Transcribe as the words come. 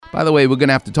By the way, we're going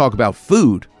to have to talk about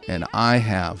food, and I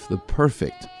have the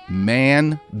perfect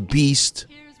man-beast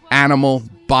animal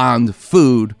bond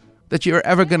food that you're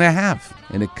ever going to have.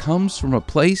 And it comes from a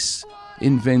place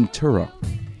in Ventura.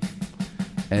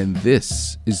 And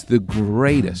this is the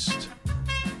greatest,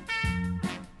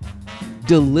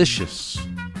 delicious,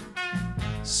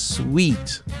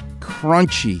 sweet,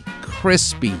 crunchy,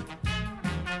 crispy,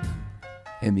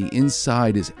 and the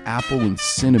inside is apple and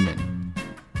cinnamon.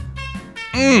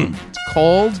 It's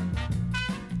called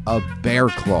a bear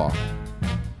claw.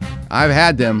 I've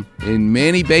had them in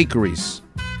many bakeries.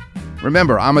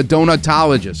 Remember, I'm a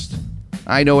donutologist.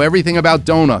 I know everything about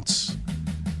donuts.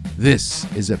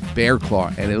 This is a bear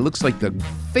claw, and it looks like the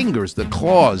fingers, the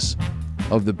claws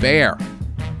of the bear.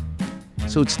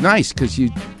 So it's nice because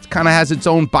it kind of has its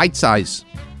own bite size.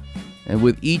 And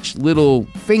with each little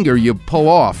finger you pull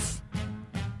off,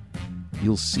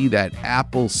 you'll see that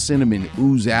apple cinnamon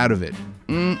ooze out of it.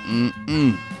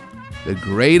 The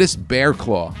greatest bear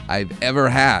claw I've ever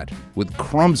had, with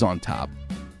crumbs on top.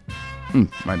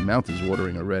 My mouth is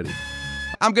watering already.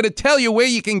 I'm going to tell you where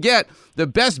you can get the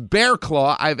best bear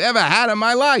claw I've ever had in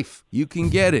my life. You can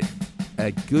get it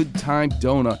at Good Time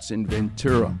Donuts in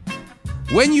Ventura.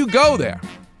 When you go there,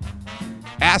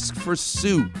 ask for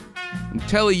Sue and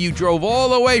tell her you drove all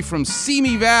the way from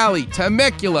Simi Valley,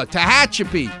 Temecula,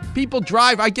 Tehachapi. People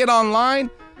drive, I get online,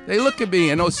 they look at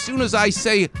me, and as soon as I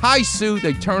say, "Hi, Sue,"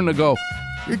 they turn to go,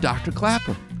 "You're Dr.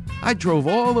 Clapper. I drove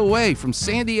all the way from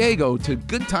San Diego to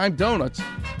Good Time Donuts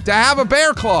to have a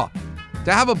bear claw,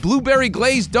 to have a blueberry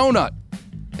glazed donut."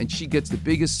 And she gets the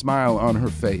biggest smile on her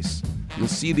face. You'll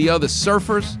see the other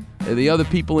surfers and the other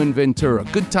people in Ventura.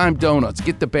 Good Time Donuts,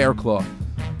 get the bear claw.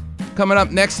 Coming up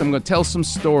next, I'm going to tell some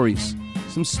stories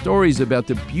about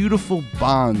the beautiful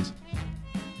bond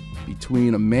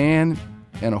between a man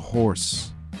and a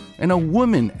horse, and a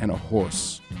woman and a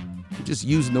horse. I'm just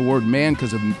using the word man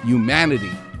because of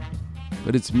humanity,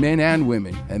 but it's men and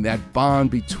women and that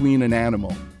bond between an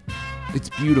animal. It's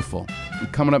beautiful.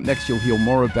 And coming up next, you'll hear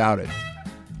more about it.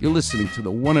 You're listening to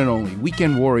the one and only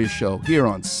Weekend Warrior Show here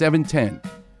on 710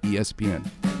 ESPN.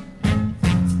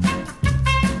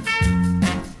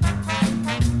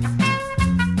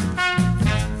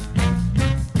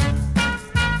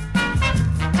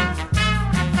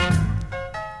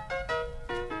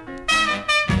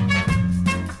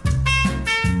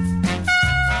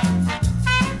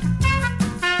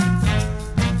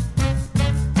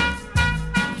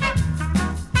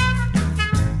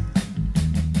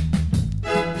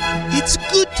 It's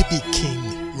good to be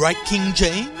king, right, King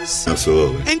James?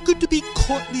 Absolutely. And good to be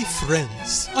courtly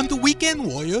friends on the Weekend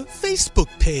Warrior Facebook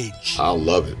page. I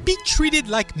love it. Be treated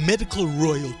like medical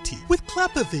royalty with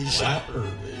Clappervision.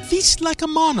 Feast like a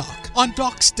monarch on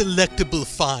Doc's delectable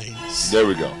finds. There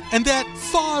we go. And that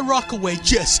far rockaway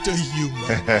jester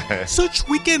humor. Search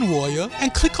Weekend Warrior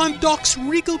and click on Doc's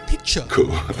regal picture.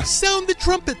 Cool. Sound the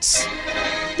trumpets.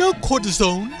 No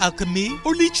cortisone, alchemy,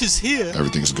 or leeches here.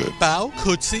 Everything's good. Bow,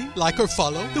 curtsy, like or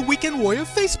follow the Weekend Warrior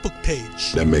Facebook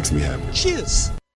page. That makes me happy. Cheers.